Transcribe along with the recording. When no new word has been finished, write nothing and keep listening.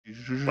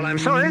Well, I'm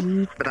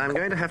sorry, but I'm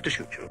going to have to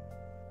shoot you.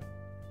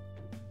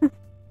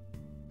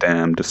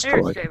 Damn, There's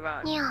destroyed.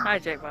 J-Bot. Hi,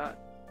 J-Bot.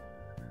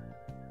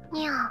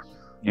 Yeah.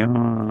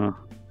 Yeah.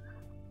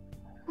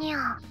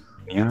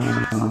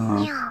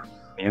 Yeah.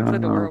 It's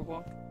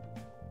adorable.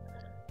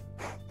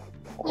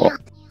 Oh.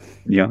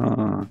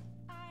 Yeah.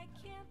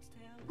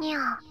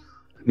 Yeah.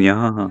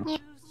 Yeah.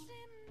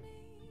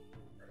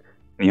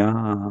 Yeah.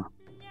 Yeah.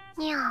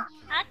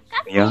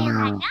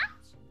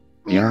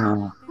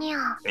 Yeah.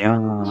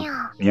 Yeah.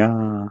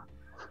 Yeah.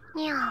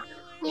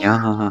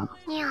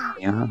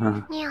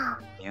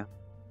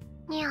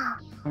 Yeah.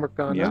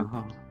 Morgana.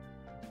 Yeah.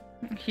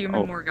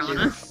 Human Oh.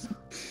 Morgana.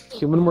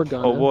 Human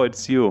Morgana. Oh, whoa,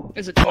 it's you.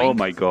 Is it Oh Twink?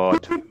 my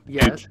god.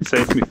 Yes. Dude,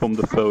 save me from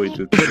the furry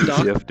dude. Please,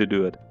 Doc. you have to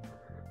do it.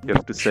 You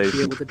have to save Be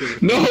me. able to do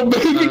it. No,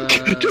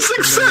 baby, just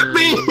accept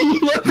me.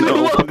 Let me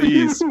No, love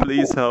please,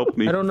 please help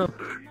me. I don't know.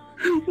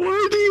 you.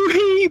 Why do you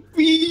hate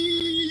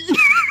me?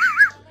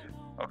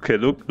 Okay,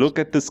 look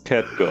at this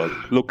cat girl.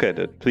 Look at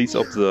it. Please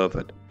observe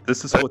it.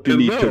 This is what you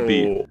need to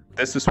be. No.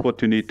 This is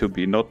what you need to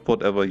be, not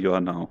whatever you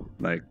are now.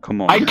 Like,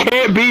 come on. I man.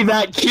 can't be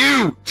that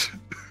cute.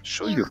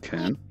 Sure you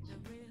can.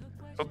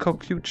 Look how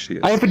cute she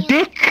is. I have a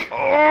dick.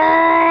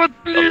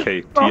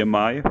 Okay,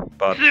 TMI,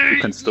 but you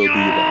can still be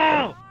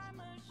that.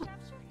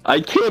 I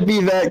can't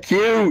be that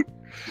cute.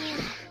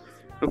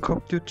 Look how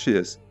cute she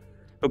is.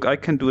 Look, I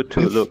can do it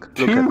too. Look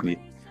at me.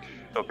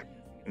 Look.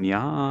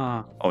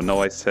 Yeah. Oh,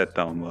 no, I sat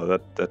down. Well,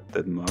 that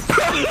didn't work.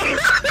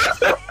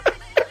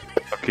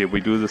 Okay,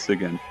 we do this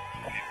again.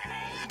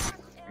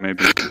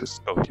 Maybe we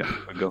just go here.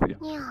 We go here.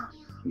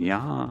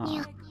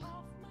 Yeah.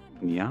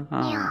 Yeah.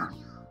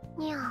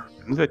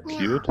 Isn't that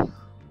cute?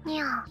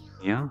 Yeah.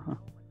 Yeah.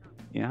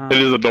 It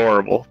is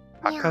adorable.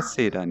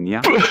 Akaseda,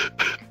 yeah.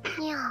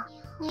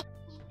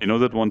 You know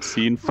that one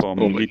scene from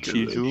Oh my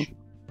Ichiju?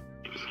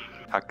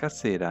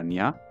 Hakaseda,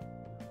 yeah?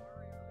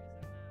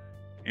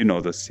 You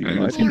know the scene, I've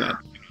right? seen that.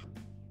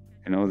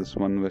 You know this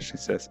one where she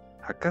says,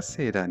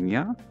 Hakaseda,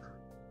 yeah?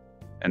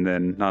 And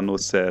then Nano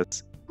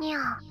says,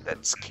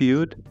 that's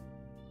cute.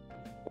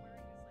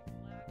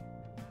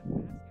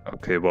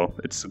 Okay, well,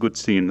 it's a good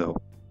scene though.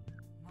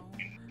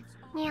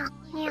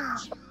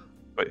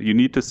 But you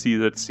need to see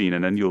that scene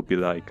and then you'll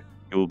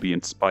be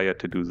inspired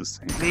to do the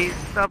same. Please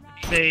stop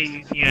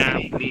saying yeah,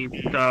 please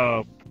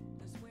stop.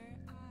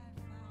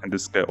 And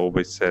this guy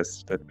always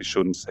says that we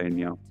shouldn't say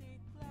yeah.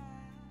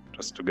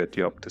 Just to get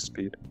you up to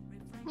speed.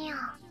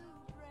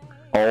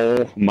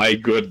 Oh my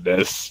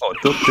goodness. Oh,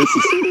 look, this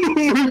is...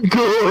 Oh my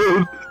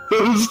god.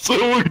 That is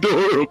so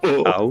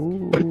adorable.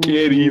 Ow. I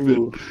can't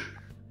even.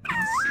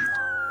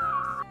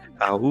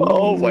 Ow.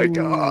 Oh my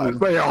god.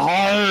 My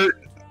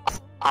heart.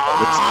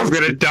 Ah, I'm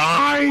gonna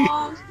die.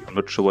 I'm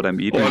not sure what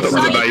I'm eating. Oh, but that's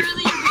I'm a like,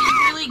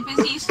 knife. really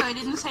busy, so I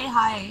didn't say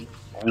hi.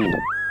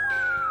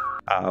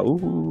 Ow.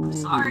 Ow.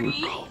 Sorry.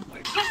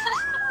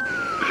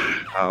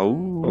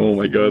 Ow. Oh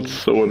my god,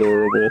 so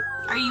adorable.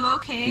 Are you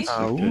okay?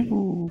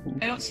 Ow.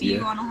 I don't see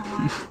you on a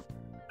whole lot.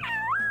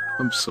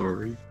 I'm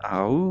sorry.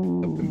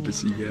 Ow. I've been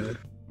busy, yeah.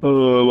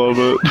 Oh, I love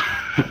it.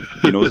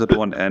 You know that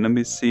one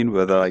anime scene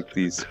where like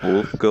these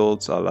wolf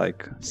girls are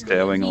like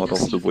staring out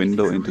of the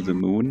window into the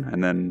moon,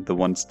 and then the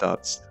one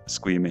starts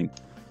screaming.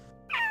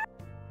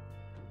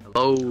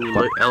 Hello,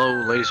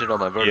 ladies and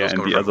gentlemen. Yeah,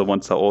 and the other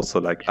ones are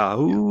also like,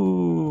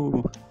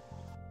 "Ow!"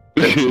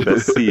 That's the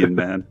best scene,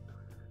 man.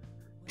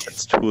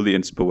 It's truly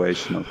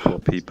inspirational for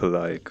people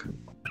like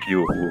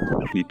you who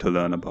need to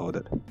learn about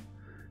it.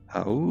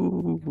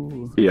 Ow!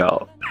 Yeah,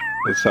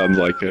 it sounds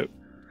like it.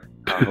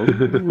 Ow!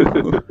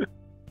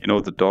 You know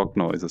the dog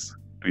noises.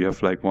 Do you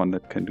have like one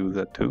that can do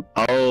that too?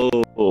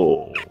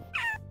 Oh,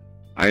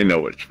 I know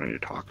which one you're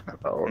talking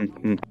about.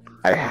 Mhm.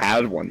 I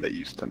had one that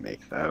used to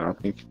make that. I don't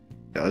think it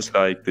does. It's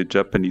like the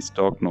Japanese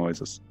dog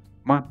noises.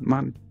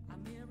 Man.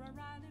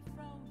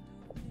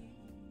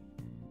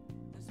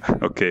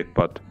 Okay,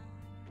 but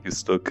you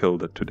still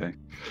killed it today.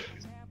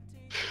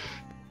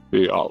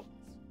 Yeah.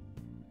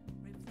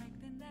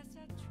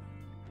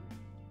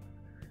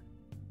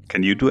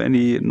 Can you do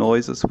any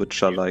noises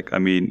which are like, I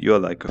mean, you're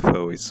like a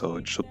furry, so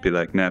it should be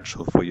like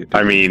natural for you to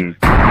I mean,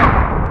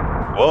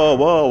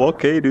 Whoa,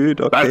 okay, dude,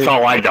 okay. that's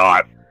all I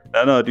got.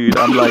 No, dude,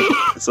 I'm like,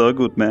 so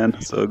good, man,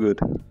 so good.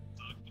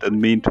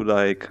 Didn't mean to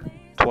like,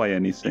 try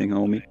anything,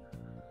 homie.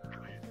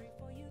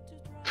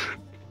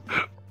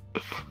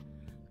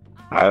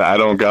 I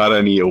don't got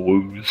any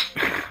awoos.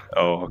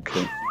 Oh,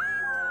 okay.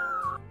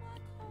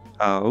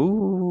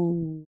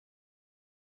 Ow.